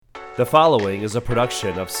The following is a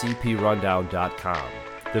production of cprundown.com.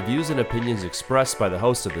 The views and opinions expressed by the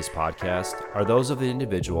host of this podcast are those of the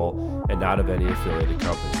individual and not of any affiliated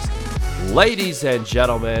companies. Ladies and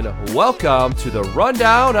gentlemen, welcome to the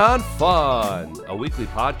Rundown on Fun, a weekly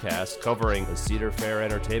podcast covering the Cedar Fair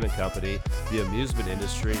Entertainment Company, the amusement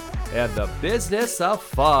industry, and the business of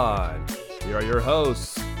fun. Here are your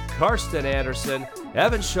hosts, Karsten Anderson,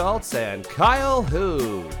 Evan Schultz, and Kyle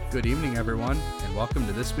Hu. Good evening, everyone, and welcome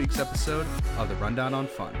to this week's episode of the Rundown on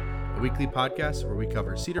Fun, a weekly podcast where we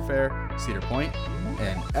cover Cedar Fair, Cedar Point,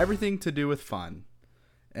 and everything to do with fun.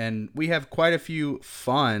 And we have quite a few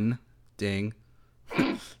fun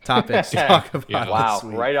topics to talk about. Wow, this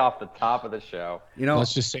week. right off the top of the show. You know,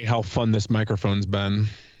 let's just say how fun this microphone's been.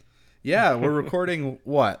 Yeah, we're recording,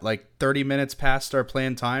 like 30 minutes past our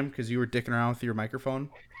planned time because you were dicking around with your microphone?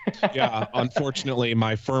 Yeah, unfortunately,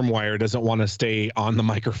 my firmware doesn't want to stay on the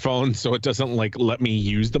microphone, so it doesn't let me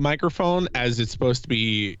use the microphone as it's supposed to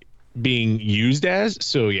be being used as.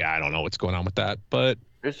 So yeah, I don't know what's going on with that, but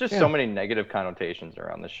there's just so many negative connotations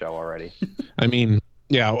around the show already. I mean,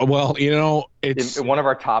 yeah, well, it's one of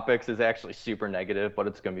our topics is actually super negative, but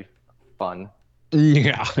it's gonna be fun.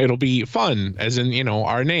 Yeah, it'll be fun, as in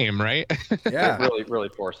our name, right? Yeah, really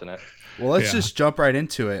forcing it. Well, let's just jump right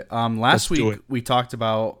into it. Last week we talked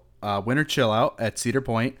about Winter Chill Out at Cedar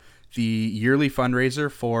Point, the yearly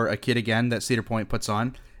fundraiser for A Kid Again that Cedar Point puts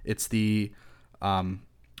on. It's the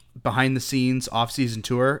behind the scenes off-season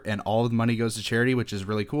tour, and all of the money goes to charity, which is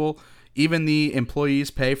really cool. Even the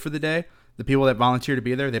employees pay for the day. The people that volunteer to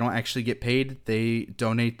be there, they don't actually get paid. They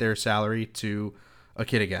donate their salary to A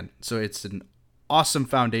Kid Again. So it's an awesome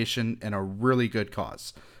foundation and a really good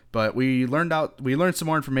cause. But we learned some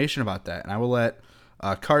more information about that, and I will let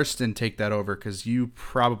Karsten take that over because you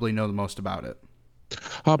probably know the most about it.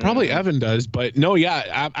 Probably Evan does, but no,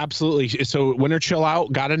 yeah, absolutely. So Winter Chill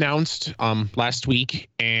Out got announced last week,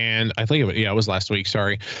 and I think it was last week.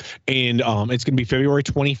 Sorry, and it's going to be February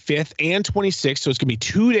 25th and 26th, so it's going to be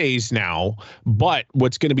 2 days now. But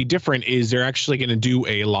what's going to be different is they're actually going to do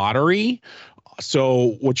a lottery.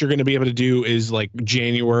 So what you're going to be able to do is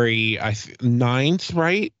January 9th,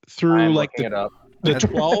 right? Through the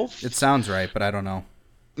 12th. It sounds right, but I don't know.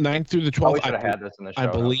 9th through the 12th. We should have had this in the show. I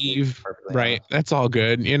believe, right? That's all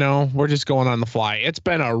good. We're just going on the fly. It's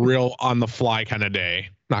been a real on the fly kind of day.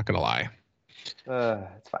 Not going to lie.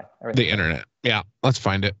 It's fine. The internet. Yeah, let's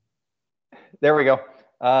find it. There we go.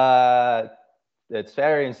 It's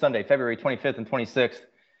Saturday and Sunday, February 25th and 26th.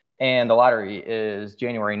 And the lottery is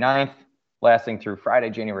January 9th. Lasting through Friday,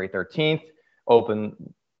 January 13th. Open,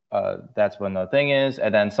 that's when the thing is.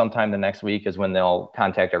 And then sometime the next week is when they'll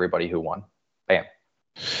contact everybody who won. Bam.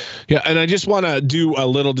 Yeah, and I just want to do a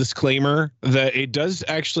little disclaimer that it does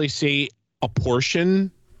actually say a portion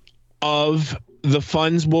of the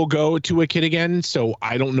funds will go to A Kid Again. So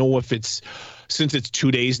I don't know if since it's 2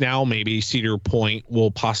 days now, maybe Cedar Point will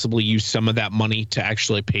possibly use some of that money to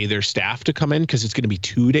actually pay their staff to come in because it's going to be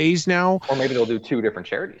 2 days now. Or maybe they'll do two different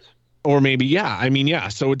charities. Or maybe, yeah.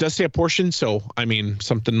 So it does say a portion. So,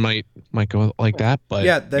 something might go like that. But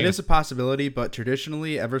yeah, that is a possibility. But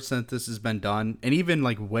traditionally, ever since this has been done, and even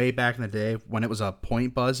way back in the day when it was a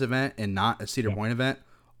Point Buzz event and not a Cedar Point event,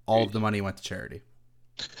 all of the money went to charity.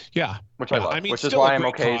 Yeah. Which I love. Which is why I'm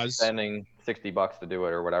okay spending $60 to do it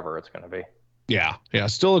or whatever it's going to be. Yeah. Yeah.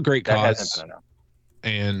 Still a great cause. That hasn't been enough.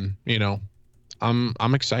 And,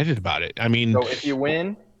 I'm excited about it. So if you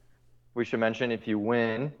win... We should mention if you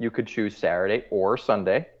win, you could choose Saturday or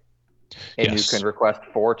Sunday, and you can request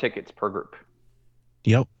 4 tickets per group.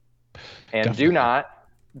 Yep. And definitely.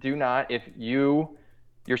 do not, if your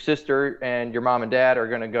sister and your mom and dad are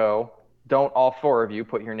going to go, don't all 4 of you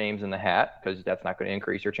put your names in the hat because that's not going to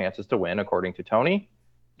increase your chances to win, according to Tony.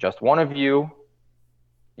 Just one of you,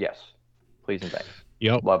 yes, please and thanks.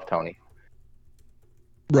 Yep. Love Tony.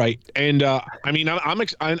 Right. And I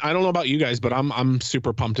don't know about you guys, but I'm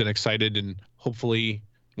super pumped and excited, and hopefully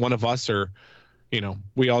one of us or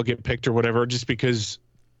we all get picked or whatever, just because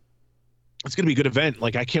it's going to be a good event.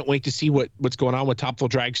 I can't wait to see what's going on with Topville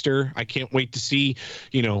Dragster. I can't wait to see,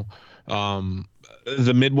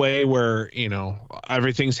 the Midway where,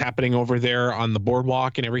 everything's happening over there on the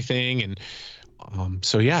boardwalk and everything. And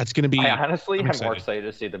so, yeah, it's going to be. I'm more excited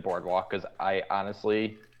to see the boardwalk because I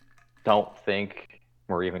honestly don't think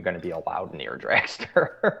we're even going to be allowed near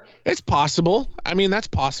Dragster. It's possible. That's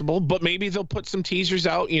possible, but maybe they'll put some teasers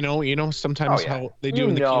out, sometimes how they do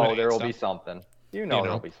in the Q&A there will stuff. Be something.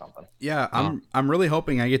 There'll be something. Yeah, I'm really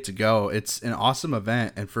hoping I get to go. It's an awesome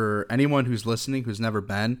event, and for anyone who's listening who's never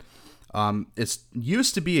been, it's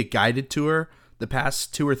used to be a guided tour. The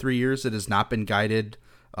past 2 or 3 years it has not been guided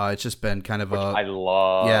It's just been kind of I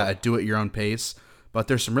love. a do-it-your-own pace. But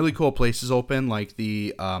there's some really cool places open, like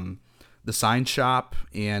the sign shop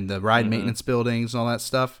and the ride maintenance buildings and all that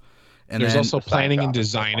stuff. And there's then, also planning and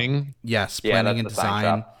designing. Yes, Yeah, planning and that's the sign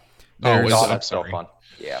design. shop. There's, That's so fun.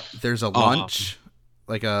 Yeah. there's a lunch,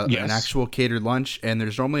 like an actual catered lunch, and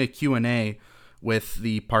there's normally a Q&A with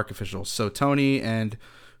the park officials. So Tony and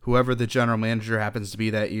whoever the general manager happens to be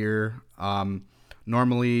that year.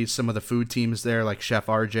 Normally some of the food teams there, like Chef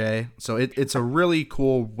RJ. So it's a really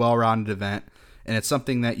cool, well-rounded event, and it's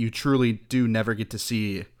something that you truly do never get to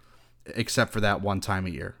see except for that one time a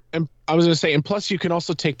year. And I was going to say, and plus you can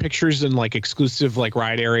also take pictures in like exclusive like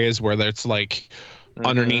ride areas where it's like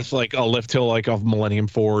underneath like a lift hill like of Millennium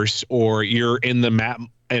Force, or you're in the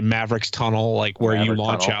Mavericks tunnel, like where you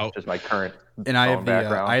launch out. Which is my current and I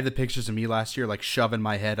have the pictures of me last year like shoving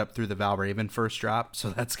my head up through the Valraven first drop, so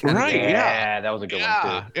that's kind of cool. Yeah, that was a good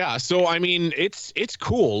one too. Yeah, so I mean it's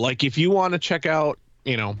cool. Like if you want to check out,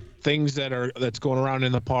 things that's going around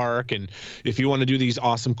in the park, and if you want to do these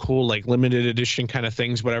awesome cool like limited edition kind of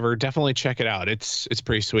things, whatever, definitely check it out. It's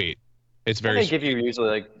pretty sweet. It's very they give you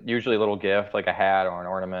usually a little gift, like a hat or an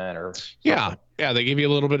ornament or something. Yeah, they give you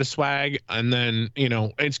a little bit of swag, and then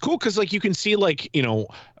it's cool because like you can see like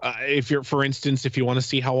if you're, for instance, if you want to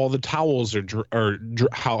see how all the towels or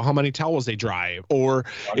how many towels they dry, or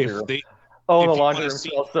if they the laundry room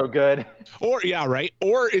smells so good. Or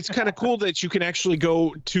or it's kind of cool that you can actually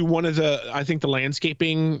go to one of the, I think the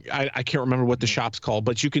landscaping, I can't remember what the shop's called,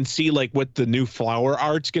 but you can see like what the new flower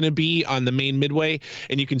art's going to be on the main midway,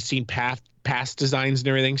 and you can see past designs and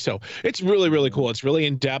everything. So it's really, really cool. It's really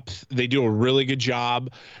in depth. They do a really good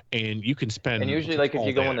job, and you can spend. And usually, like if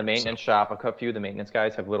you go in the maintenance shop, a few of the maintenance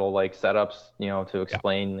guys have little like setups, to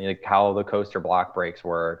explain like how the coaster block brakes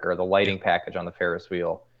work or the lighting package on the Ferris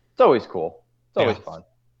wheel. It's always cool. It's always fun.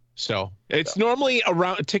 So it's normally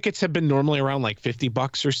around, tickets have been normally around like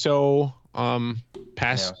 $50 or so. Something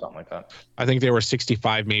like that. I think they were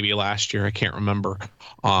 65 maybe last year. I can't remember.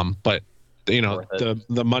 But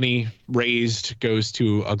the money raised goes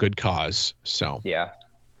to a good cause. So yeah,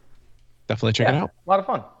 definitely check it out. A lot of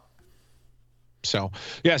fun. So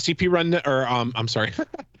yeah, CP Run, or I'm sorry,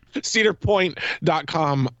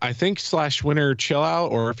 cedarpoint.com, I think /winter chill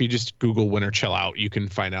out, or if you just Google winter chill out, you can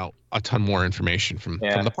find out a ton more information from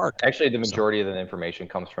the park. Actually, the majority of the information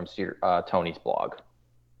comes from Tony's blog.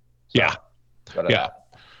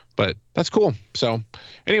 But that's cool. So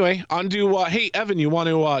anyway, on to hey Evan, you want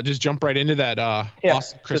to just jump right into that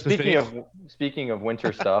awesome Christmas video? Speaking of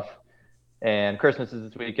winter stuff, and Christmas is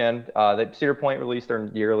this weekend, that Cedar Point released their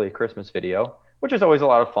yearly Christmas video, which is always a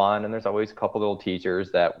lot of fun, and there's always a couple little teasers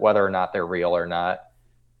that, whether or not they're real or not,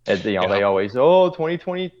 they always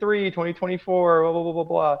 2023, 2024, blah blah blah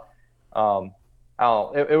blah.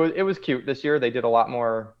 It was cute this year. They did a lot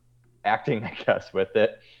more acting, I guess, with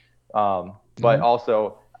it. But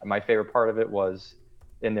also, my favorite part of it was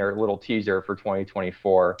in their little teaser for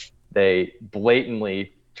 2024, they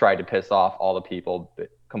blatantly tried to piss off all the people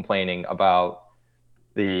complaining about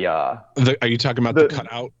the. Are you talking about the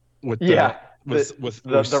cutout with the? With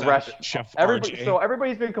the rest, Chef RJ. So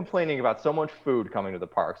everybody's been complaining about so much food coming to the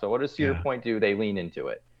park. So what does Cedar Point do? They lean into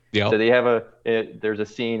it. Yeah. So they have there's a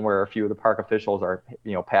scene where a few of the park officials are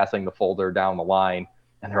passing the folder down the line,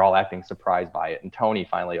 and they're all acting surprised by it. And Tony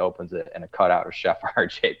finally opens it, and a cutout of Chef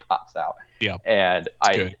RJ pops out. Yeah. And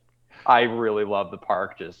I really love the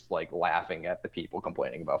park just like laughing at the people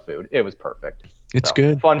complaining about food. It was perfect. It's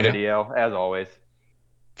good. Fun video as always.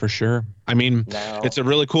 For sure. I mean, it's a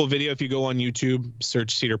really cool video. If you go on YouTube,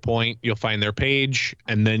 search Cedar Point, you'll find their page,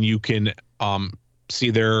 and then you can see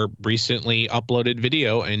their recently uploaded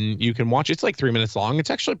video, and you can watch. It's like 3 minutes long. It's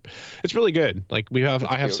really good. Like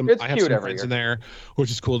I have some friends in there, which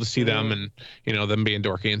is cool to see them, and them being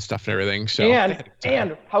dorky and stuff and everything. So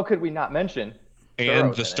and how could we not mention?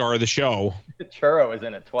 And the star of the show, Churro, is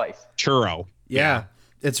in it twice. Churro. Yeah.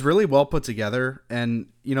 It's really well put together, and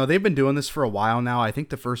they've been doing this for a while now. I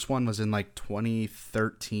think the first one was in like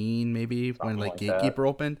 2013, maybe when like Gatekeeper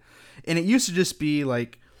opened, and it used to just be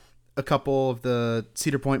like a couple of the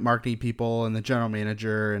Cedar Point marketing people and the general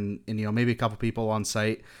manager, and maybe a couple people on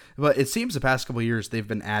site. But it seems the past couple of years they've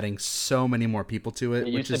been adding so many more people to it.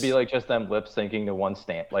 It used to be like just them lip syncing to one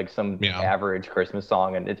like some average Christmas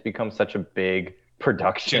song, and it's become such a big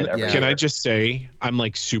production. Can I just say I'm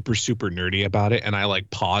like super nerdy about it, and I like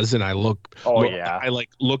pause and I look. I like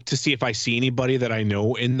look to see if I see anybody that I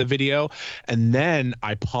know in the video, and then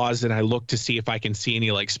I pause and I look to see if I can see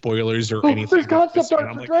any like spoilers or anything. There's concept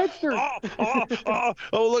art for Dragster.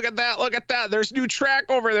 Look at that! There's new track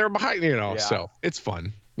over there behind. So it's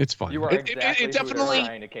fun. It's fun. You are exactly who they're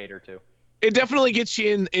trying to cater to. it definitely gets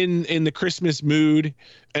you in the Christmas mood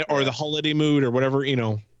or the holiday mood or whatever,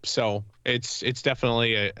 So it's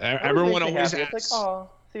definitely everyone always asks. It's like, oh,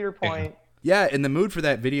 Cedar Point. Yeah, and the mood for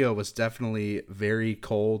that video was definitely very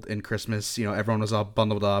cold in Christmas. Everyone was all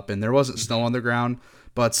bundled up, and there wasn't snow on the ground.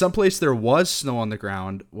 But someplace there was snow on the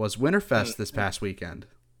ground was WinterFest this past weekend.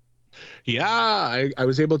 Yeah, I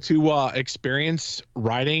was able to experience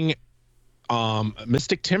riding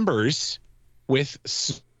Mystic Timbers with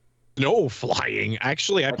snow flying.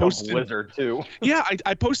 Actually, I posted a blizzard too. Yeah,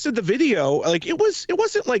 I posted the video. Like it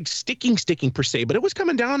wasn't like sticking per se, but it was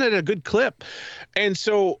coming down at a good clip. And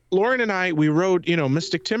so Lauren and I, we rode,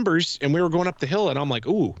 Mystic Timbers, and we were going up the hill, and I'm like,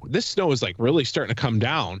 ooh, this snow is like really starting to come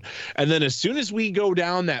down. And then as soon as we go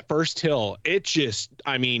down that first hill, it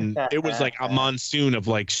was like a monsoon of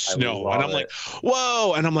like snow. And I'm like,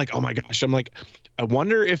 whoa. And I'm like, oh my gosh. I'm like, I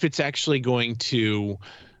wonder if it's actually going to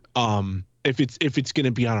if it's going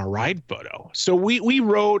to be on a ride photo. So we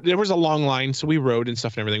rode, there was a long line. So we rode and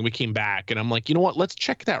stuff and everything. We came back and I'm like, you know what, let's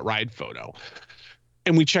check that ride photo.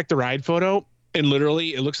 And we checked the ride photo and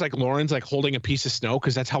literally it looks like Lauren's like holding a piece of snow,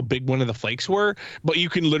 cause that's how big one of the flakes were. But you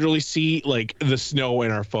can literally see like the snow in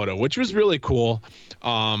our photo, which was really cool.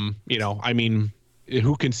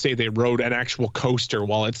 Who can say they rode an actual coaster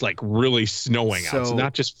while it's like really snowing out? It's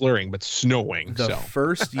not just flurrying, but snowing. The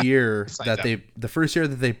first year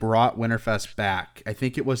that they brought WinterFest back, I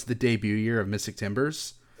think it was the debut year of Mystic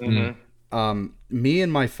Timbers. Mm-hmm. Me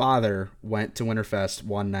and my father went to WinterFest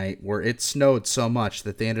one night where it snowed so much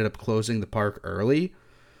that they ended up closing the park early.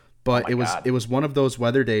 But it was one of those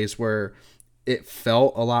weather days where it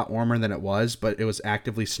felt a lot warmer than it was, but it was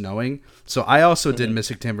actively snowing. So I also did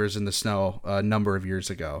Mystic Timbers in the snow a number of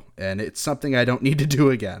years ago, and it's something I don't need to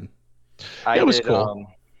do again. It was cool.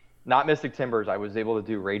 Not Mystic Timbers. I was able to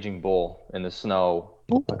do Raging Bull in the snow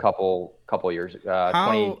a couple years,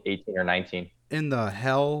 2018 or 19. In the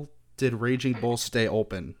hell did Raging Bull stay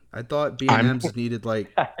open? I thought B&M's needed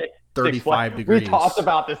like 35 degrees. We talked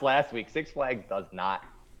about this last week. Six Flags does not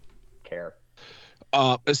care.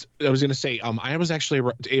 I was going to say, I was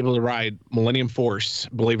actually able to ride Millennium Force,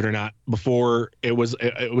 believe it or not, before it was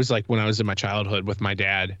like when I was in my childhood with my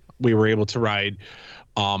dad, we were able to ride.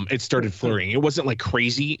 It started flurrying. It wasn't like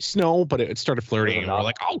crazy snow, but it started flurrying. And we're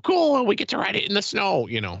like, oh, cool. We get to ride it in the snow,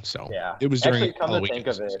 So yeah, it was during actually, come to think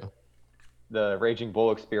of it, the Raging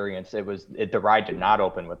Bull experience, the ride did not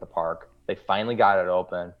open with the park. They finally got it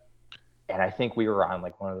open. And I think we were on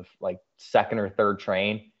like one of the like second or third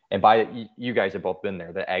train. And you guys have both been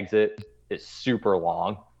there. The exit is super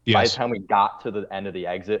long. Yes. By the time we got to the end of the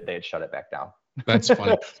exit, they had shut it back down. That's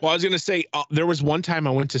funny. Well, I was going to say, there was one time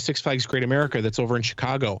I went to Six Flags Great America that's over in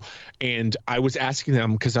Chicago. And I was asking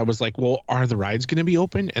them because I was like, well, are the rides going to be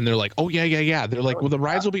open? And they're like, oh, yeah. They're like, well, the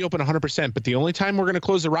rides will be open 100%. But the only time we're going to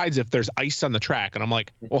close the rides if there's ice on the track. And I'm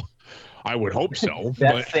like, well, I would hope so.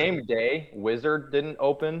 Same day, Wizard didn't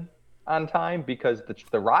open on time because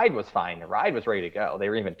the ride was fine. The ride was ready to go. They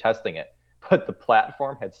were even testing it, but the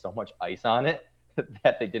platform had so much ice on it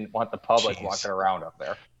that they didn't want the public walking around up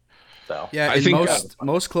there. So yeah, I think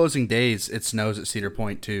most closing days it snows at Cedar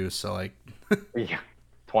Point too. So like, yeah,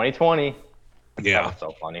 2020. Yeah, that was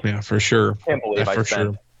so funny. Yeah, for sure. I can't believe I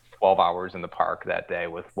spent 12 hours in the park that day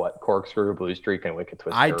with Corkscrew, Blue Streak, and Wicked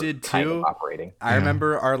Twister. I did too. Kind of operating. I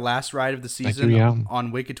remember our last ride of the season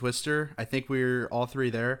on Wicked Twister. I think we were all three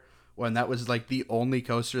there. When that was like the only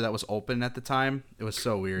coaster that was open at the time. It was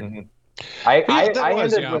so weird. Mm-hmm. I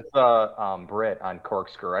ended with Britt on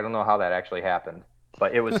Corkscrew. I don't know how that actually happened,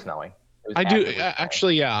 but it was snowing.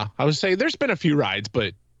 Actually, I would say there's been a few rides,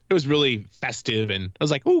 but it was really festive, and I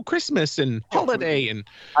was like, "Ooh, Christmas and holiday!" And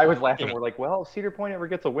I was laughing. We're like, "Well, Cedar Point never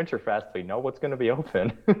gets a WinterFest. We know what's going to be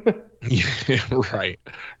open." Yeah, right.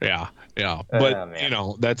 Yeah.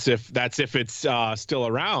 But that's if it's still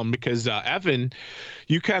around, because Evan,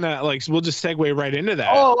 you kind of like. We'll just segue right into that.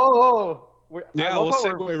 Oh. Yeah, we'll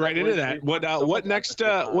segue right into that. What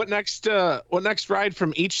next ride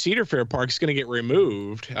from each Cedar Fair park is going to get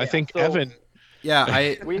removed? Yeah, I think Evan. Yeah,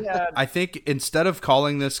 I think instead of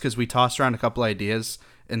calling this, because we tossed around a couple ideas,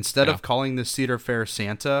 instead of calling this Cedar Fair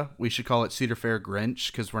Santa, we should call it Cedar Fair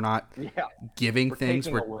Grinch, because we're not giving things,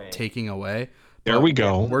 we're taking away. There we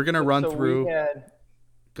go. We're going to run through.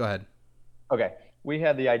 Go ahead. Okay. We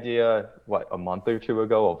had the idea, a month or two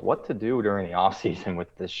ago, of what to do during the off season with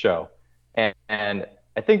this show. And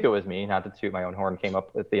I think it was me, not to toot my own horn, came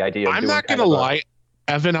up with the idea of I'm not going to lie.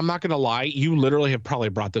 Evan, I'm not going to lie. You literally have probably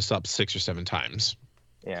brought this up 6 or 7 times.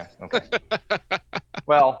 Yeah. Okay.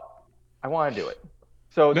 Well, I want to do it.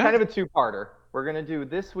 So kind of a two-parter. We're going to do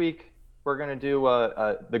this week. We're going to do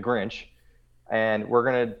the Grinch, and we're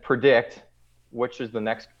going to predict which is the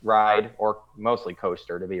next ride, or mostly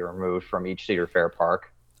coaster, to be removed from each Cedar Fair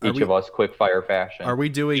park. Each of us, quick fire fashion. Are we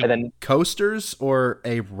doing coasters or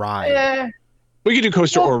a ride? We could do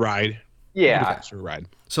coaster or ride. Yeah. Coaster or ride.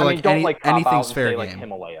 So anything's fair game. Like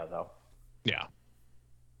Himalaya though. Yeah.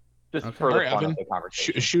 Just for the fun of the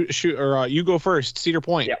conversation. Shoot, or you go first. Cedar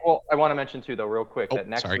Point. Yeah. Well, I want to mention too, though, real quick, that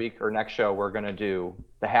next week or next show we're gonna do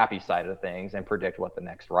the happy side of things and predict what the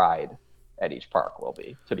next ride at each park will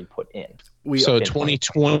be to be put in. So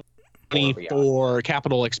 2024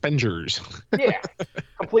 capital expenditures. Yeah,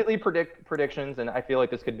 completely predictions, and I feel like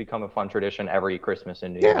this could become a fun tradition every Christmas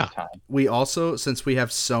and New Year's time. We also, since we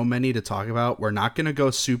have so many to talk about, we're not going to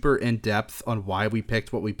go super in depth on why we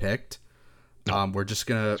picked what we picked. We're just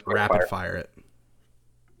going to rapid fire it.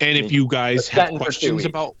 And if you guys have questions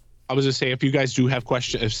about, I was going to say, if you guys do have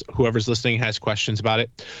questions, if whoever's listening has questions about it,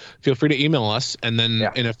 feel free to email us, and then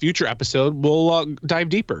in a future episode, we'll dive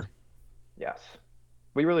deeper. Yes.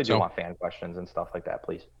 We really do want fan questions and stuff like that,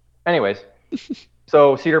 please. Anyways,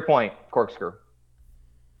 so Cedar Point, corkscrew.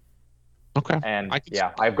 Okay. And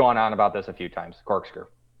I've gone on about this a few times. Corkscrew.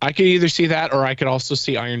 I could either see that, or I could also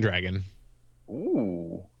see Iron Dragon.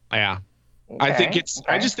 Ooh. Yeah. Okay. I think it's.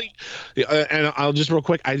 Okay. I just think, and I'll just real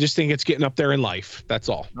quick. I just think it's getting up there in life. That's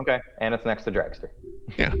all. Okay. And it's next to Dragster.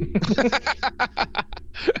 Yeah.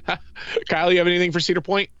 Kyle, you have anything for Cedar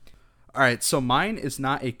Point? All right. So mine is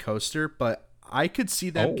not a coaster, but I could see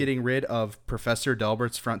them getting rid of Professor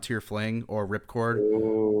Delbert's Frontier Fling or Ripcord.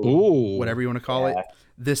 Ooh. Whatever you want to call it.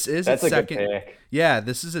 This is its second. Good pick. Yeah,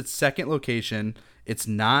 this is its second location. It's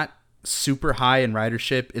not super high in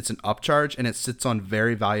ridership. It's an upcharge, and it sits on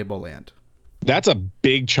very valuable land. That's a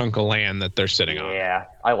big chunk of land that they're sitting on. Yeah,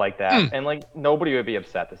 I like that. And like nobody would be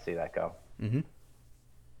upset to see that go. Mm-hmm.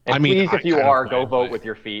 And please, if you are, go vote with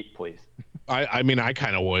your feet, please. I mean, I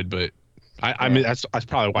kind of would, but I mean, that's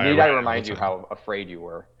probably why. I gotta remind you how afraid you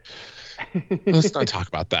were. Let's not talk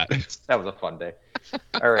about that. That was a fun day.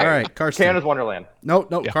 All right, Carson. Canada's Wonderland. No,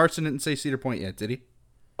 yeah. Carson didn't say Cedar Point yet, did he?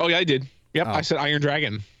 Oh yeah, I did. Yep, I said Iron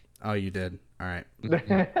Dragon. Oh, you did. All right.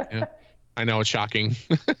 Yeah. I know, it's shocking.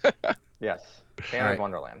 Yes, Canada's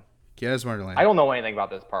Wonderland. Canada's Wonderland. I don't know anything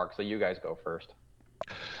about this park, so you guys go first.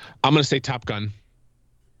 I'm gonna say Top Gun. Is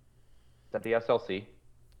that the SLC?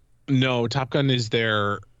 No, Top Gun is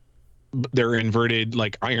their inverted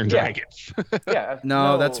like Iron Dragon. Yeah.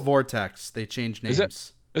 No, that's Vortex. They changed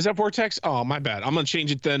names. Is that Vortex? Oh, my bad. I'm gonna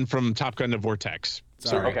change it then from Top Gun to Vortex.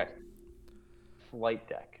 Sorry. Okay. Flight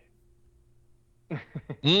Deck.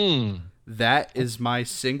 That is my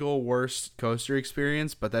single worst coaster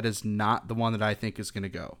experience, but that is not the one that I think is going to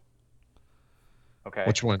go. Okay.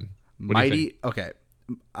 Which one? Mighty. Okay.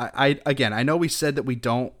 I know we said that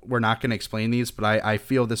we're not going to explain these, but I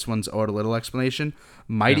feel this one's owed a little explanation.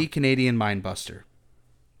 Mighty Canadian Mindbuster.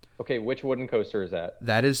 Okay, which wooden coaster is that?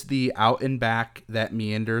 That is the out and back that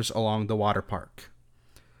meanders along the water park.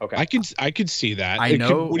 Okay. I could see that. I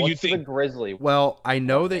know. What do you think? The Grizzly. Well, I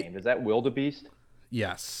know that. Is that Wildebeest?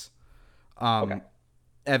 Yes. Okay.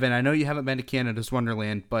 Evan, I know you haven't been to Canada's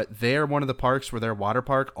Wonderland, but they're one of the parks where their water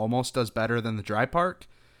park almost does better than the dry park.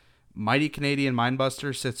 Mighty Canadian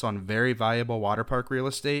Mindbuster sits on very valuable water park real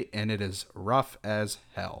estate, and it is rough as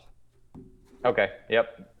hell. Okay.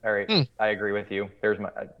 Yep. All right. I agree with you.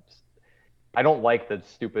 I don't like the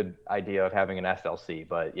stupid idea of having an SLC,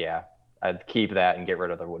 but yeah, I'd keep that and get rid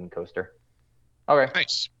of the wooden coaster. Okay.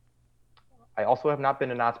 Nice. I also have not been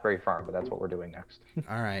to Knott's Berry Farm, but that's what we're doing next.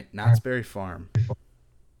 All right, Knott's Berry Farm.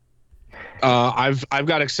 I've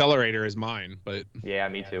got Accelerator as mine, but yeah,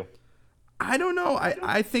 me too. I don't know.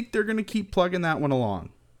 I think they're gonna keep plugging that one along.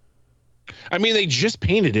 I mean, they just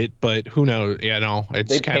painted it, but who knows? Yeah, no,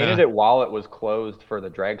 they painted it while it was closed for the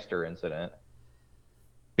dragster incident.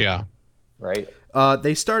 Yeah. Right.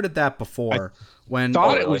 They started that before. I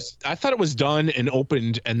thought it was done and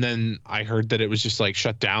opened, and then I heard that it was just like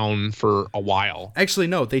shut down for a while. Actually,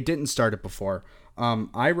 no, they didn't start it before.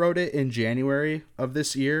 I wrote it in January of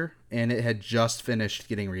this year, and it had just finished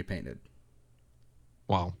getting repainted.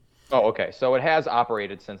 Wow. Oh, okay. So it has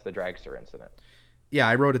operated since the dragster incident. Yeah,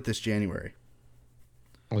 I wrote it this January.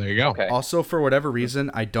 Well, there you go. Okay. Also, for whatever reason,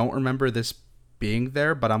 I don't remember this being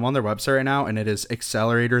there, but I'm on their website right now, and it is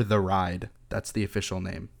Accelerator the Ride. That's the official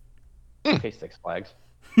name. Okay, Six Flags.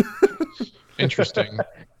 Interesting.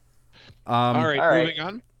 All right, moving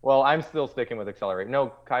on. Well, I'm still sticking with Accelerate.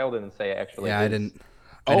 No, Kyle didn't say actually. Yeah, I didn't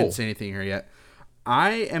say anything here yet.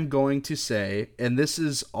 I am going to say, and this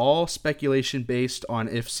is all speculation based on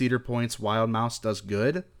if Cedar Point's Wild Mouse does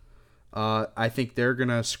good. I think they're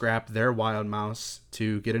gonna scrap their Wild Mouse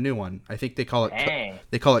to get a new one. I think they call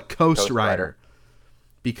it Coast Rider.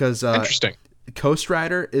 Because interesting. Coast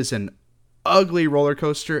Rider is an ugly roller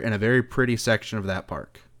coaster in a very pretty section of that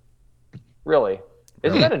park. Really?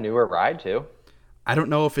 Isn't that a newer ride too? I don't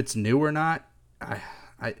know if it's new or not.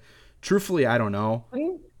 I truthfully, I don't know.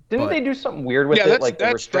 Didn't they do something weird with it? Like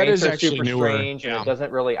the restraints are super newer. strange, and it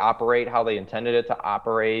doesn't really operate how they intended it to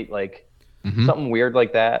operate. Like something weird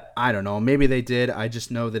like that. I don't know. Maybe they did. I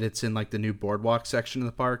just know that it's in like the new boardwalk section of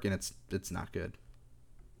the park, and it's not good.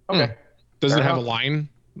 Okay. Does it have a line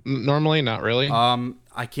normally? Not really.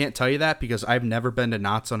 I can't tell you that because I've never been to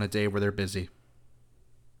Knott's on a day where they're busy.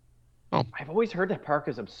 Oh, I've always heard that park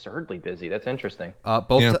is absurdly busy. That's interesting.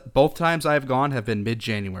 Both times I've gone have been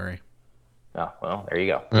mid-January. Oh, well, there you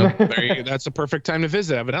go. That's a perfect time to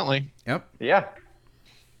visit, evidently. Yep. Yeah.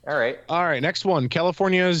 All right. Next one.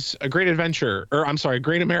 California's A Great Adventure. Or, I'm sorry,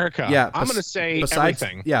 Great America. Yeah. I'm going to say besides,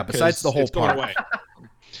 everything. Yeah, besides the whole park.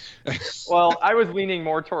 Well, I was leaning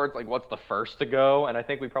more towards, like, what's the first to go? And I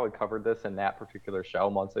think we probably covered this in that particular show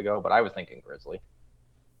months ago, but I was thinking Grizzly.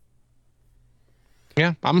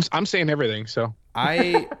 Yeah, I'm saying everything, so.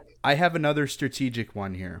 I have another strategic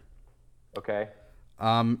one here. Okay.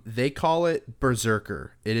 They call it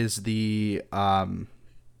Berserker. It is the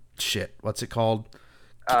what's it called?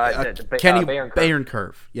 Bayern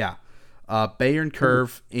Curve. Yeah. Bayern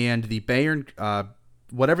Curve and the Bayern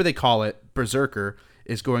whatever they call it, Berserker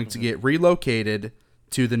is going to get relocated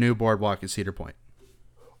to the new boardwalk at Cedar Point.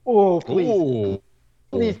 Oh, please. Ooh.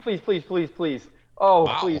 Please. Oh,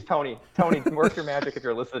 wow. Please, Tony, work your magic if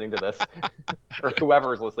you're listening to this, or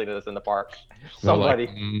whoever is listening to this in the park.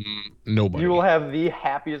 Somebody. Nobody. You will have the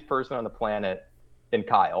happiest person on the planet in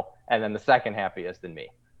Kyle, and then the second happiest in me.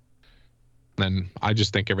 Then I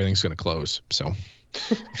just think everything's going to close. So.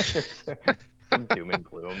 Doom and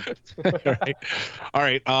gloom. All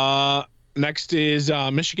right. Next is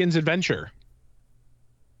Michigan's Adventure.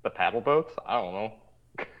 The paddle boats? I don't know.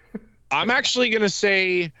 I'm actually going to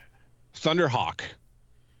say Thunderhawk.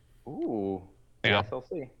 Ooh. Yeah.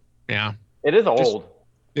 SLC. Yeah. It is old.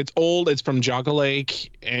 It's old. It's from Jogga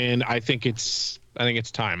Lake, and I think it's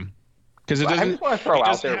time because it doesn't. I just want to throw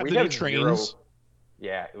out there. Have We the have new trains.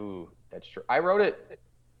 Yeah. Ooh, that's true. I wrote it.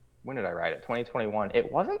 When did I write it? 2021.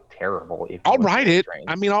 It wasn't terrible. I'll write it.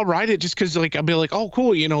 I mean, I'll write it just because, like, I'll be like, oh,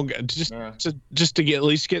 cool, just to get at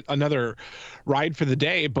least get another ride for the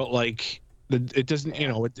day. But like, it doesn't,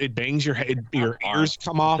 it bangs your head, your ears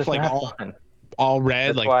come off like all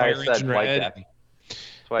red, like fire engine red.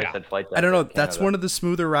 That's why I said flight deck. I don't know. That's one of the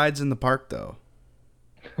smoother rides in the park, though.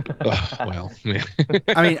 Well, yeah.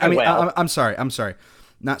 I'm sorry.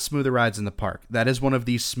 Not smoother rides in the park. That is one of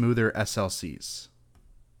the smoother SLCs.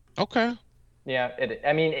 Okay. Yeah, it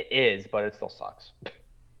is, but it still sucks.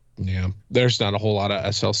 Yeah, there's not a whole lot of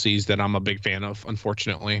SLCs that I'm a big fan of,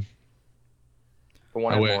 unfortunately. The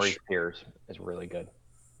one at Maury Piers is really good.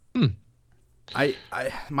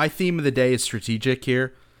 My theme of the day is strategic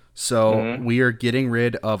here. So we are getting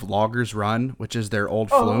rid of Loggers Run, which is their old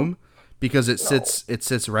flume, because it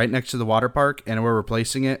sits right next to the water park, and we're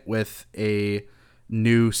replacing it with a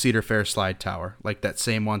new Cedar Fair slide tower, like that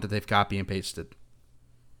same one that they've copy and pasted.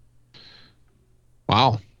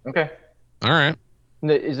 Wow. Okay. All right.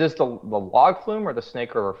 Is this the log flume or the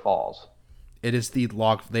Snake River Falls? It is the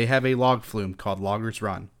log. They have a log flume called Loggers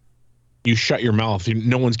Run. You shut your mouth.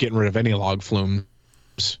 No one's getting rid of any log flumes.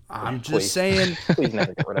 I'm just saying. Please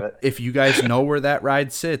never get rid of it. If you guys know where that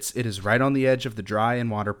ride sits, it is right on the edge of the dry and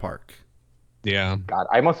water park. Yeah. God,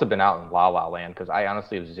 I must have been out in La La Land because I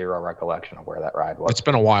honestly have zero recollection of where that ride was. It's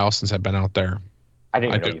been a while since I've been out there. I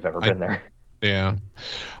didn't even know you've ever been there. Yeah.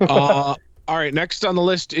 All right, next on the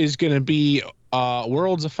list is going to be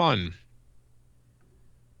Worlds of Fun.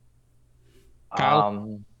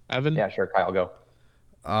 Kyle? Evan? Yeah, sure. Kyle, go.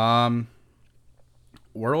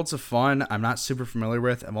 Worlds of Fun, I'm not super familiar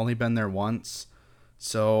with. I've only been there once.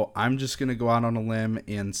 So I'm just going to go out on a limb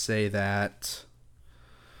and say that...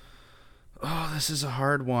 Oh, this is a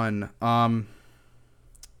hard one. I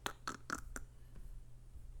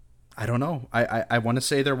don't know. I want to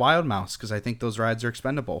say they're Wild Mouse because I think those rides are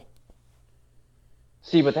expendable.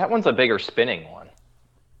 See, but that one's a bigger spinning one.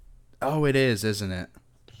 Oh, it is, isn't it?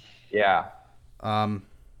 Yeah. I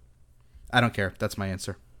don't care. That's my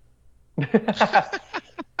answer.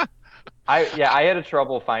 I had a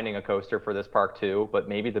trouble finding a coaster for this park too, but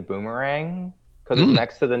maybe the Boomerang because it's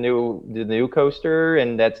next to the new coaster,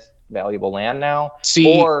 and that's valuable land now.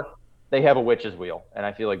 Or they have a Witch's Wheel, and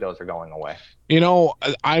I feel like those are going away.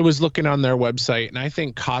 I was looking on their website, and I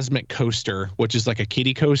think Cosmic Coaster, which is like a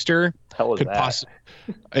kiddie coaster,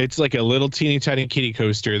 it's like a little teeny tiny kiddie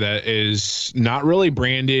coaster that is not really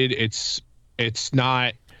branded. It's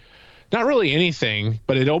not really anything,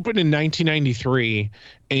 but it opened in 1993,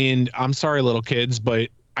 and I'm sorry, little kids, but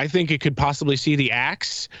I think it could possibly see the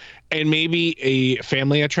axe, and maybe a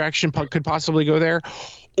family attraction could possibly go there,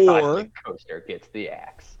 or coaster gets the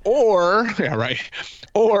axe, or yeah, right,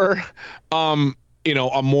 or a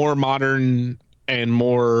more modern and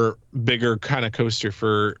more bigger kind of coaster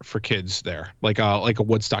for kids there, like a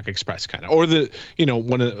Woodstock Express kind of, or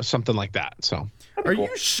something like that. So, are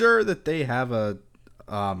you sure that they have a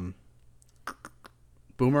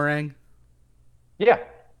boomerang? Yeah,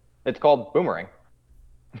 it's called Boomerang.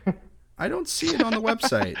 I don't see it on the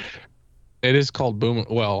website. It is called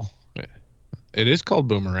it is called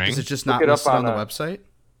Boomerang. Is it just not listed on the website?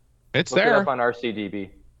 It's Look there. it up on RCDB.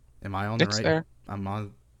 Am I on the right? It's there. I'm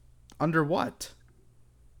on. Under what?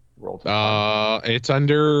 It's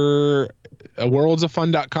under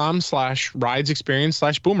worldsofun.com/rides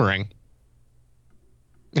experience/boomerang.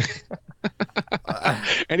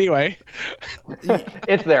 Anyway,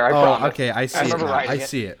 it's there. I promise. Okay, I see it. I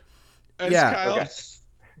see it. That's yeah.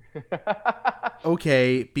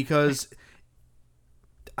 Okay, because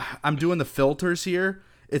I'm doing the filters here.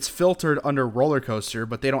 It's filtered under roller coaster,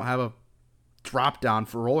 but they don't have a drop down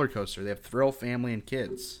for roller coaster. They have thrill, family, and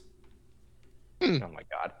kids. Oh my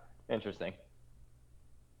god, interesting.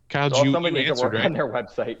 Kyle, somebody needs to work on their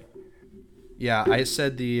website. Yeah, I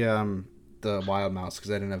said the Wild Mouse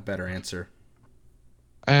because I didn't have a better answer.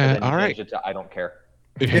 All right. I don't care.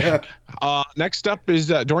 Yeah. Next up is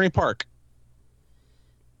Dorney Park.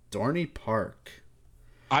 Dorney Park.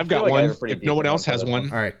 I've got one. If no one else has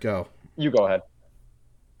one. All right, go. You go ahead.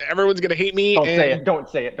 Everyone's gonna hate me. Don't say it. Don't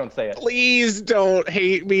say it. Don't say it. Please don't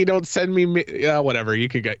hate me. Don't send me. Whatever. You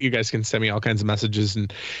guys can send me all kinds of messages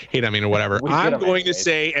and hate on me or whatever. I'm going to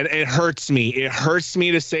say, and it hurts me. It hurts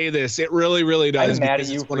me to say this. It really, really does. I'm mad at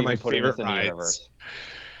you it's for one of my favorite rides.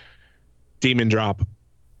 Demon Drop.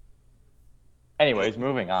 Anyways,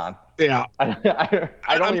 moving on. Yeah. I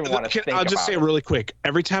don't even want to think about it. I'll just say really quick.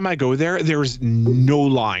 Every time I go there's no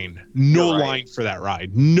line. No line for that ride.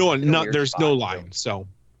 There's no line. So,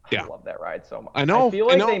 yeah. I love that ride so much. I know. I feel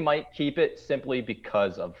like they might keep it simply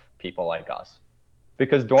because of people like us.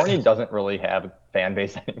 Because Dorney doesn't really have a fan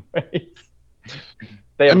base anyways.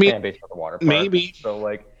 They have a fan base for the water park. Maybe. So,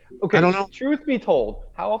 like, okay, I don't know. Truth be told,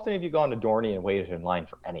 how often have you gone to Dorney and waited in line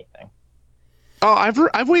for anything? Oh,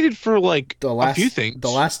 I've waited for like a few things. The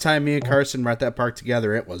last time me and Carson were at that park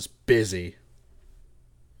together, it was busy.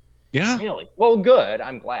 Yeah. Really? Well, good.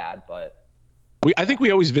 I'm glad, but I think we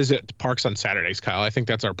always visit parks on Saturdays, Kyle. I think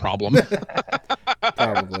that's our problem.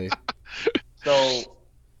 Probably. So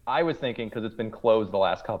I was thinking, because it's been closed the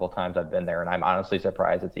last couple of times I've been there, and I'm honestly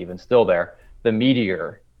surprised it's even still there, the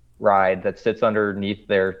Meteor ride that sits underneath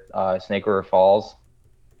their Snake River Falls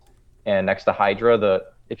and next to Hydra,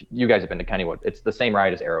 if you guys have been to Kennywood, it's the same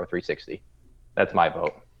ride as Aero 360. That's my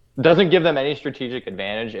vote. Doesn't give them any strategic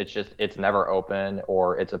advantage. It's just, it's never open,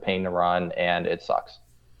 or it's a pain to run, and it sucks.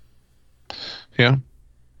 Yeah.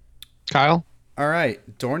 Kyle? All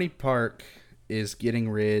right. Dorney Park is getting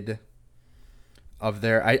rid of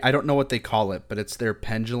their, I don't know what they call it, but it's their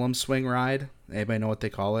pendulum swing ride. Anybody know what they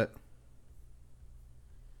call it?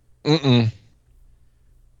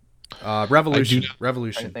 Revolution.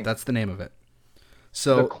 Revolution. That's the name of it.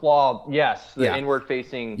 So the claw, yes, the inward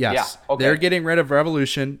facing. Yes, yeah, okay. They're getting rid of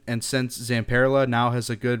Revolution, and since Zamperla now has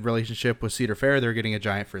a good relationship with Cedar Fair, they're getting a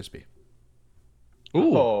giant frisbee.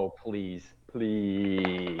 Ooh. Oh, please.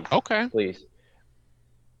 Okay. Please.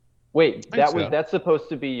 Wait, that's supposed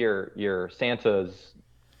to be your Santa's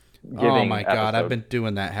giving. Oh my God, episode. I've been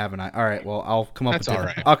doing that, haven't I? All right, well, I'll come up.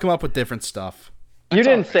 I'll come up with different stuff. You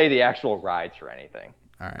didn't say the actual rides or anything.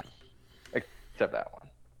 All right. Except that one.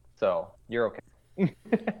 So you're okay.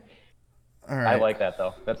 All right. I like that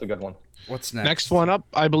though. That's a good one. What's next? Next one up,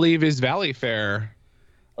 I believe, is Valley Fair.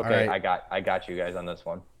 Okay, right. I got you guys on this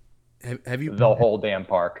one. Have you the whole damn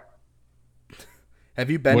park?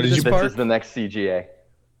 Have you been to this park? This is the next CGA.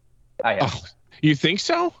 I have. Oh, you think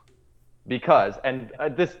so? Because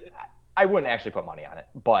this, I wouldn't actually put money on it,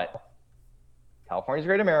 but California's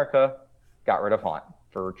Great America got rid of Haunt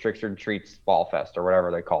for Tricks or Treats Fall Fest or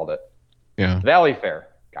whatever they called it. Yeah. Valley Fair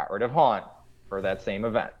got rid of Haunt for that same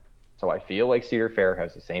event. So I feel like Cedar Fair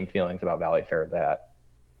has the same feelings about Valley Fair that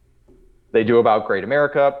they do about Great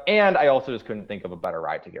America. And I also just couldn't think of a better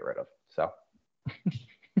ride to get rid of. So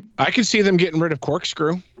I could see them getting rid of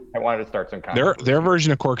Corkscrew. I wanted to start some conversation. Their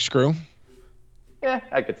version of Corkscrew. Yeah,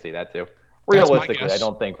 I could see that too. Realistically, I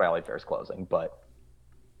don't think Valley Fair's closing, but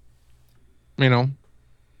I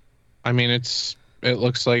mean, it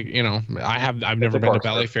looks like, I've never been to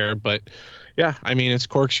Valley Fair, but yeah, I mean, it's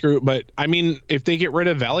Corkscrew. But I mean, if they get rid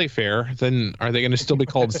of Valley Fair, then are they going to still be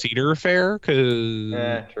called Cedar Fair? Because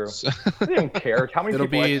true. I don't care. How many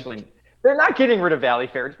people actually? They're not getting rid of Valley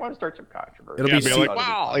Fair. I just want to start some controversy. It'll be like,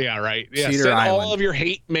 wow, yeah, right. Yeah, Cedar send Island. all of your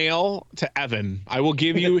hate mail to Evan. I will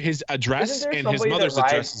give you his address and his mother's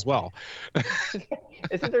address as well.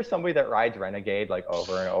 Isn't there somebody that rides Renegade like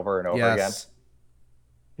over and over and over again?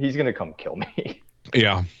 He's gonna come kill me.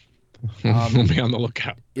 Yeah. We'll be on the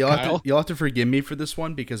lookout. You'll have to forgive me for this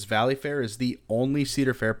one because Valley Fair is the only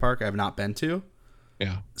Cedar Fair park I've not been to.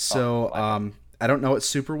 Yeah. So I don't know it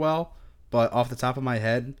super well, but off the top of my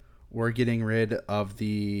head, we're getting rid of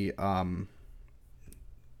the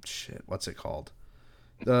what's it called?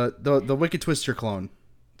 The Wicked Twister clone.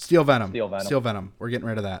 Steel Venom. We're getting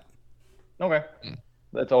rid of that. Okay.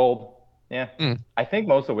 That's old. Yeah. I think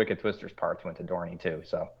most of Wicked Twister's parts went to Dorney too,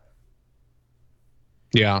 so.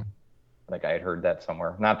 Yeah. Like I had heard that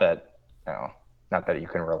somewhere. Not that you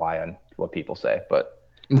can rely on what people say, but.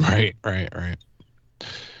 Right.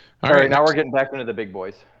 All right, now we're getting back into the big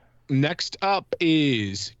boys. Next up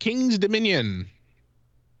is King's Dominion.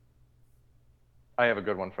 I have a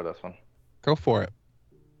good one for this one. Go for it.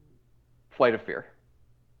 Flight of Fear.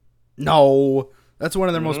 No, that's one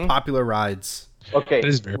of their most popular rides. Okay, it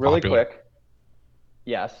is very really popular. quick.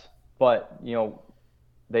 Yes, but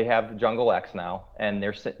they have Jungle X now, and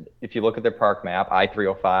if you look at their park map,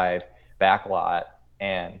 I-305, Backlot,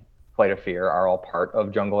 and Flight of Fear are all part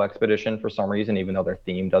of Jungle Expedition for some reason, even though their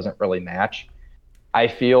theme doesn't really match. I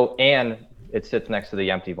feel, and it sits next to the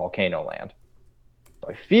empty volcano land. So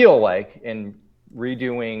I feel like in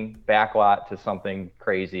redoing Backlot to something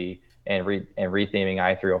crazy and retheming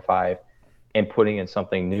I-305 and putting in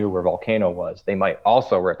something new where Volcano was, they might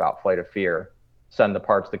also rip out Flight of Fear, send the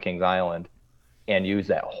parts to Kings Island, and use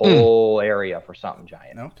that whole area for something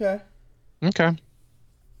giant. Okay.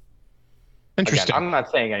 Interesting. Again, I'm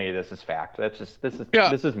not saying any of this is fact. This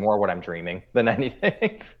is more what I'm dreaming than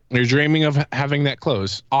anything. You're dreaming of having that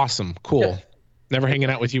close. Awesome. Cool. Yes. Never hanging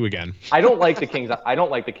out with you again. I don't like the Kings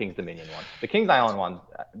Dominion one. The Kings Island one's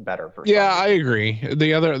better for some I agree.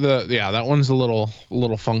 That one's a little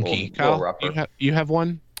funky. Kyle, you have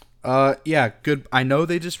one? Good. I know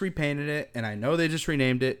they just repainted it and I know they just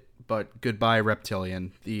renamed it, but goodbye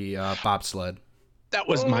Reptilian, the bobsled. That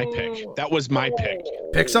was my pick.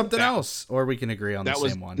 Pick something else, or we can agree on the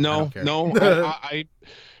same one. No.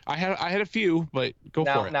 I had a few, but go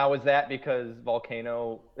for it. Now, is that because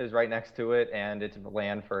Volcano is right next to it and it's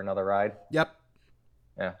land for another ride? Yep.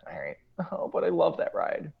 Yeah. All right. Oh, but I love that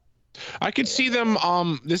ride. I could see them.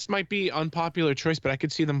 This might be unpopular choice, but I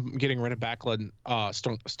could see them getting rid of Backlot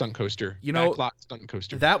stunt coaster. Backlot stunt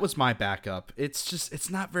coaster. That was my backup. It's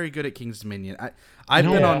not very good at King's Dominion. I've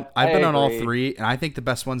been on all three, and I think the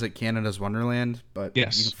best one's at Canada's Wonderland. But you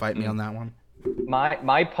can fight me on that one.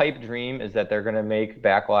 My pipe dream is that they're gonna make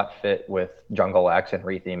Backlot fit with Jungle X and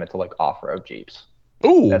retheme it to like off-road Jeeps.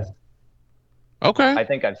 Ooh. Okay. I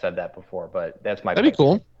think I've said that before, but that's my. That'd be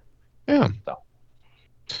cool. Yeah. So.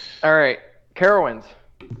 All right, Carowinds.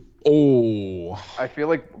 Oh. I feel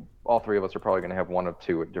like all three of us are probably gonna have one of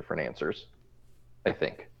two different answers. I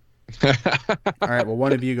think. All right. Well,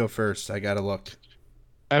 one of you go first. I gotta look.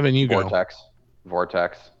 Evan, you go.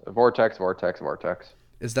 Vortex.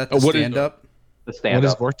 Is that the stand-up? The stand-up. What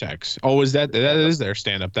is Vortex? Oh, that is their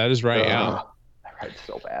stand-up. That is right. Yeah. That ride's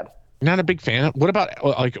so bad. Not a big fan. What about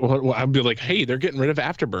I'd be like, hey, they're getting rid of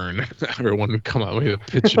Afterburn. Everyone would come out with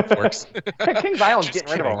pitchforks. Kings Island's getting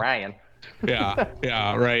rid of Orion.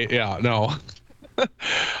 Yeah, right. Yeah, no.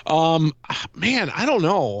 Man, I don't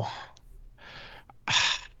know.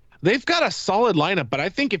 They've got a solid lineup, but I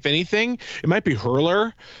think if anything, it might be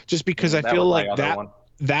Hurler, just because I feel like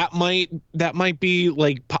that might be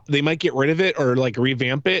like they might get rid of it or like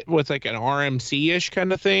revamp it with like an RMC-ish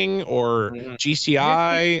kind of thing or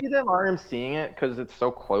GCI. You see them RMCing it because it's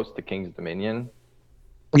so close to King's Dominion.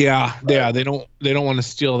 Yeah, they don't want to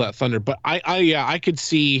steal that thunder, but I could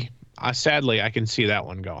see. Sadly, I can see that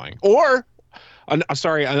one going. Or,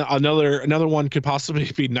 another one could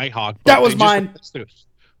possibly be Nighthawk. That was mine.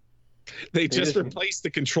 They just replaced the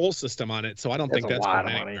control system on it, so I don't think that's a lot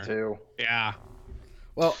of money too. Yeah.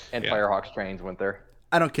 Well, and Firehawk's trains went there.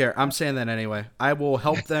 I don't care. I'm saying that anyway. I will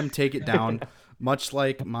help them take it down, much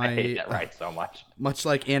like I hate that ride so much. Much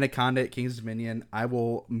like Anaconda at King's Dominion, I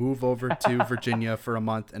will move over to Virginia for a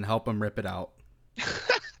month and help them rip it out.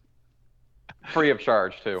 Free of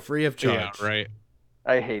charge too. Free of charge. Yeah, right.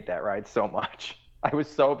 I hate that ride so much. I was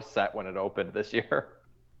so upset when it opened this year.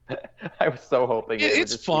 I was so hoping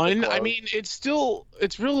it's fun. I mean, it's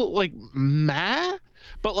real like meh.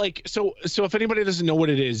 But like, so if anybody doesn't know what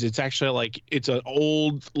it is, it's actually like it's an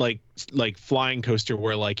old like flying coaster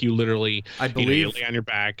where like you literally, I believe, you lay on your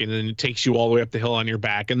back and then it takes you all the way up the hill on your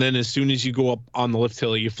back, and then as soon as you go up on the lift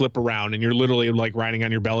hill, you flip around and you're literally like riding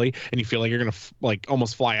on your belly, and you feel like you're gonna like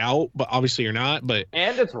almost fly out, but obviously you're not. But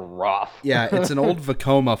and it's rough. Yeah, it's an old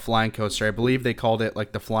Vekoma flying coaster. I believe they called it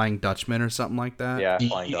like the Flying Dutchman or something like that. Yeah,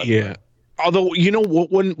 Flying Dutchman. Yeah. Although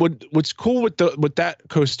what's cool with that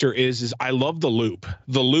coaster is I love the loop.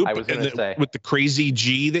 The loop I was gonna say. with the crazy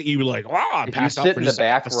G that you like, wow, If pass you out sit for in the just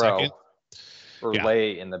back a row second. or Yeah.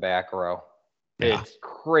 lay in the back row, Yeah. it's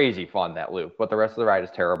crazy fun, that loop. But the rest of the ride is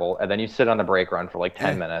terrible. And then you sit on the brake run for like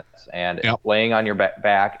 10 minutes and laying on your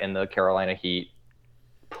back in the Carolina heat.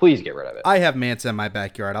 Please get rid of it. I have Manta in my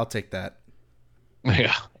backyard. I'll take that.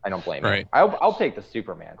 Yeah. I don't blame Right. you. I'll take the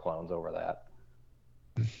Superman clones over that.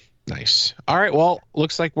 Nice. All right. Well,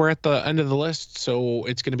 looks like we're at the end of the list, so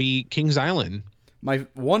it's going to be Kings Island.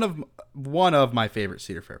 One of my favorite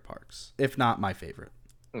Cedar Fair parks, if not my favorite.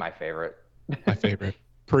 My favorite. My favorite.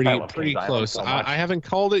 I love Pretty Kings Island close. so much. I haven't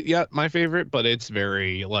called it yet my favorite, but it's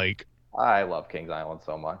very like. I love Kings Island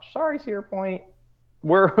so much. Sorry, Cedar Point.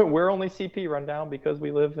 We're only CP rundown because we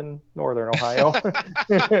live in Northern Ohio.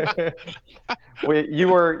 You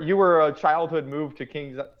were a childhood move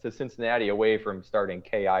to Cincinnati away from starting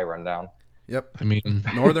KI rundown. Yep. I mean,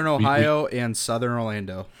 Northern Ohio and Southern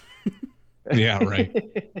Orlando. Yeah,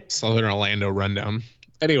 right. Southern Orlando rundown.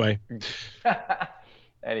 Anyway.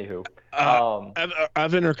 Anywho,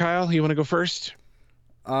 Evan or Kyle, you want to go first?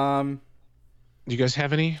 Do you guys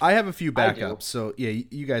have any? I have a few backups, so yeah,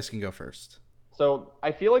 you guys can go first. So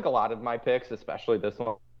I feel like a lot of my picks, especially this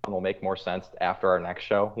one, will make more sense after our next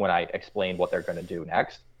show when I explain what they're going to do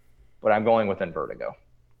next. But I'm going with Vertigo.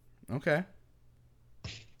 Okay.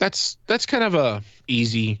 That's kind of a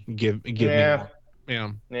easy give Yeah. me.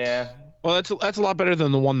 Yeah. Yeah. Well, that's a lot better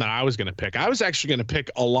than the one that I was going to pick. I was actually going to pick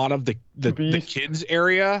a lot of the kids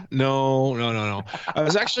area. No. I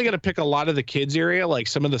was actually going to pick a lot of the kids area, like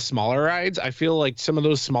some of the smaller rides. I feel like some of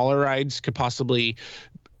those smaller rides could possibly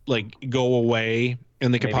like go away,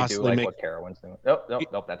 and they could possibly make what Carowinds doing. Nope.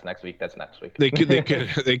 That's next week.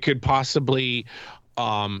 They could possibly,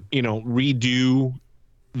 redo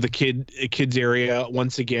the kids area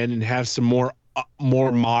once again and have some more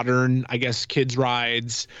modern, I guess, kids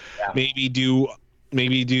rides. Yeah.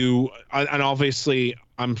 Maybe do, and obviously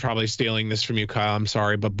I'm probably stealing this from you, Kyle. I'm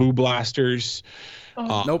sorry, but Boo Blasters.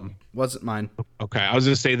 Nope, wasn't mine. Okay, I was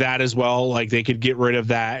gonna say that as well. Like they could get rid of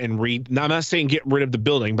that and I'm not saying get rid of the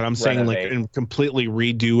building, but I'm saying Renovate. like and completely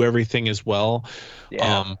redo everything as well.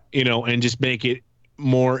 Yeah. And just make it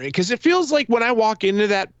more, because it feels like when I walk into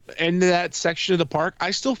that section of the park, I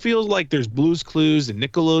still feel like there's Blue's Clues and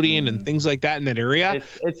Nickelodeon and things like that in that area.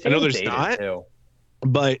 It's I know there's not, too.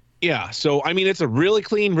 but yeah. So I mean, it's a really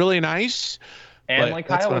clean, really nice. And like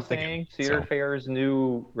Kyle was saying, Cedar Fair's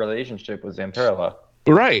new relationship with Zamperla.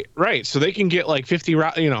 Right. So they can get like 50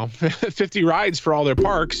 rides for all their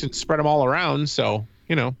parks and spread them all around. So,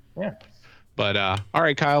 Yeah. But all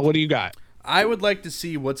right, Kyle, what do you got? I would like to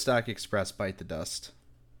see Woodstock Express bite the dust.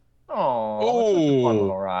 Oh, that's such a fun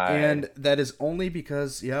little ride. And that is only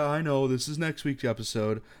because, yeah, I know this is next week's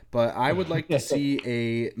episode, but I would like to see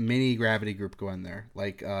a mini gravity group go in there,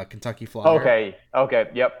 like Kentucky Flyer. Okay.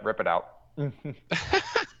 Yep. Rip it out. Yeah.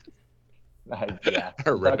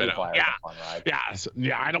 Rip it out. Yeah. Fun ride.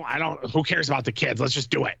 Yeah. I don't. Who cares about the kids? Let's just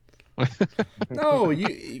do it. No,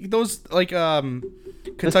 those like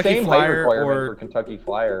Kentucky same Flyer for Kentucky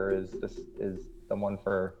Flyer is the one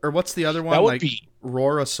for. Or what's the other one? That would like be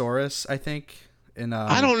Rorosaurus, I think. And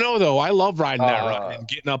I don't know though. I love riding that ride and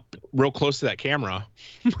getting up real close to that camera.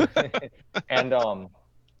 And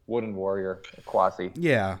Wooden Warrior, Quasi.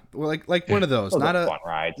 Yeah, well, like one of those. Those are fun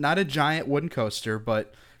rides. Not a giant wooden coaster,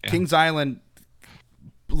 but Kings Island,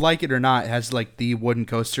 like it or not, has like the wooden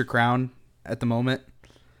coaster crown at the moment.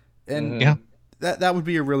 And that would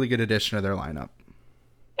be a really good addition to their lineup.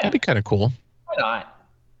 That'd be kind of cool. Why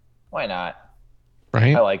not?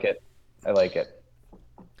 Right? I like it.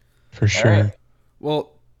 For sure. Right.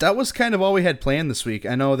 Well, that was kind of all we had planned this week.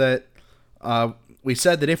 I know that we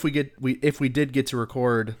said that if we did get to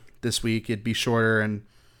record this week, it'd be shorter, and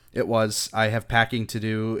it was. I have packing to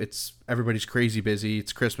do. Everybody's crazy busy.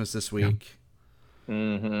 It's Christmas this week. Yeah.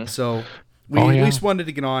 Mm-hmm. So we just wanted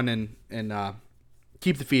to get on and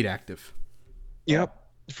keep the feed active. Yep,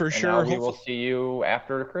 for And sure. now we will see you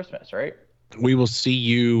after Christmas, right? We will see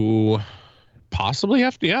you possibly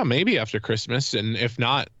maybe after Christmas, and if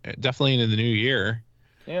not, definitely in the new year.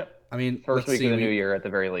 Yeah. I mean, First week of the new year at the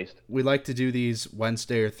very least. We like to do these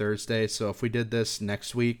Wednesday or Thursday, so if we did this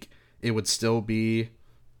next week, it would still be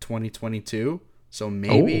 2022, So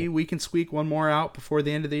maybe we can squeak one more out before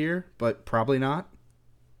the end of the year, but probably not.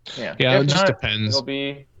 Yeah, it just depends. It'll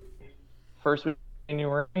be first week of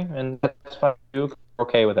January, and that's fine.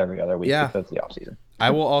 Okay with every other week because it's the off season. I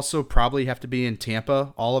will also probably have to be in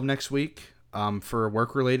Tampa all of next week for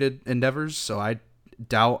work-related endeavors, so I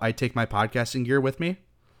doubt I take my podcasting gear with me.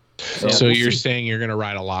 So you're saying you're going to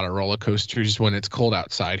ride a lot of roller coasters when it's cold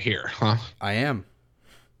outside here, huh? I am.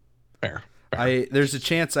 Fair. There's a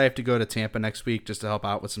chance I have to go to Tampa next week just to help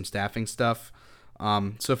out with some staffing stuff.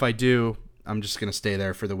 So if I do, I'm just going to stay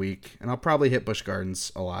there for the week, and I'll probably hit Busch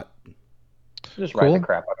Gardens a lot. Just ride the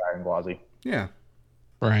crap out of Iron Gwazi. Yeah.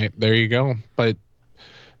 Right. There you go. But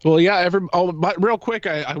but real quick,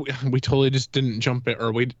 we totally just didn't jump it,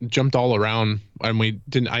 or we jumped all around,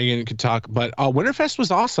 and I could talk. But WinterFest was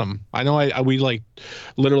awesome. I know we like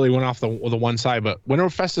literally went off the one side, but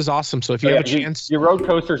WinterFest is awesome. So if you have a chance, you rode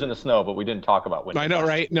coasters in the snow, but we didn't talk about WinterFest. I know,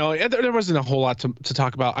 right? No, there wasn't a whole lot to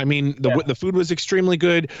talk about. I mean, the food was extremely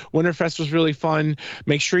good. WinterFest was really fun.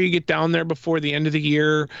 Make sure you get down there before the end of the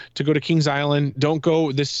year to go to Kings Island. Don't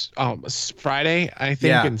go this Friday, I think.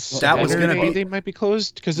 Yeah, and that was going to be. They might be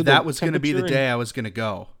closed because that was going to be the day I was going to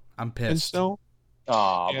go. I'm pissed. And snow.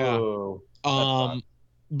 Oh, boo.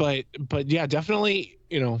 But yeah, definitely,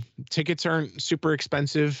 tickets aren't super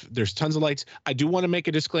expensive. There's tons of lights. I do want to make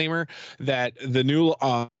a disclaimer that the new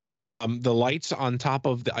the lights on top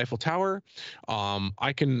of the Eiffel Tower,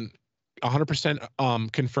 I can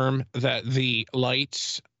 100% confirm that the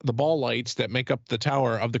ball lights that make up the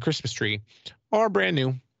tower of the Christmas tree are brand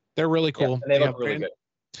new. They're really cool. Yeah, and they look really good.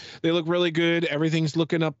 They look really good. Everything's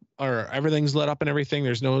lit up and everything.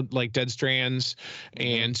 There's no like dead strands,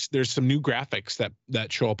 and there's some new graphics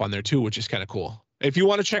that show up on there too, which is kind of cool. If you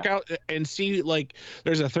want to check out and see, like,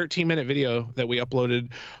 there's a 13-minute video that we uploaded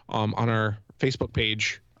on our Facebook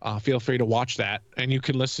page. Feel free to watch that, and you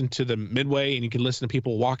can listen to the midway, and you can listen to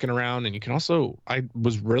people walking around, and you can also, I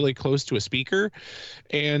was really close to a speaker,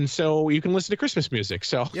 and so you can listen to Christmas music.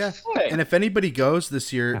 So yeah, and if anybody goes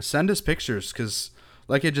this year, send us pictures, because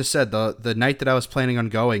like I just said, the night that I was planning on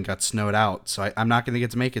going got snowed out, so I'm not going to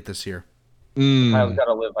get to make it this year. I've got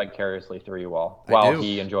to live vicariously through you while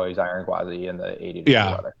he enjoys Iron Gwazi in the 80-degree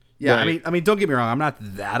weather. Yeah, right. I mean, don't get me wrong. I'm not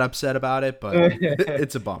that upset about it, but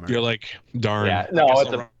it's a bummer. You're like, darn. Yeah, no, it's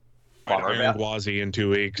a bummer. Iron Gwazi in 2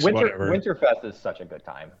 weeks. Whatever. WinterFest is such a good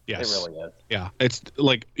time. Yes. It really is. Yeah, it's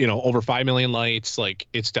like, over 5 million lights. Like,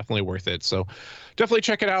 it's definitely worth it. So definitely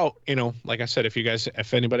check it out. Like I said,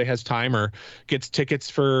 if anybody has time or gets tickets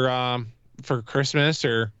for Christmas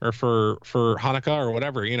or for Hanukkah or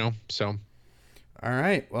whatever, so. All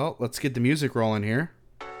right. Well, let's get the music rolling here.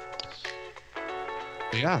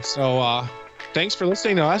 Yeah. So thanks for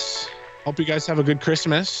listening to us. Hope you guys have a good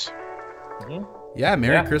Christmas. Mm-hmm. Yeah.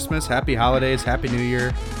 Merry Christmas. Happy holidays. Happy New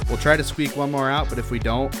Year. We'll try to squeak one more out, but if we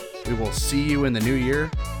don't, we will see you in the new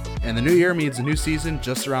year. And the new year means a new season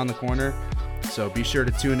just around the corner. So be sure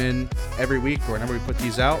to tune in every week or whenever we put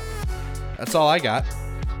these out. That's all I got.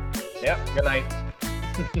 Yep. Good night.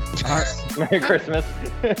 Merry Christmas.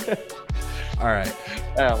 All right.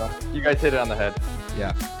 I don't know. You guys hit it on the head.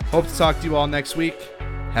 Yeah. Hope to talk to you all next week.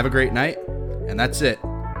 Have a great night. And that's it.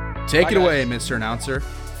 Take it away, Mr. Announcer.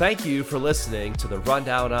 Thank you for listening to the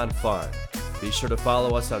Rundown on Fun. Be sure to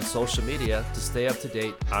follow us on social media to stay up to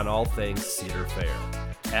date on all things Cedar Fair.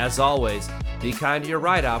 As always, be kind to your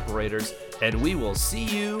ride operators, and we will see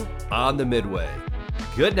you on the Midway.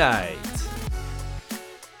 Good night.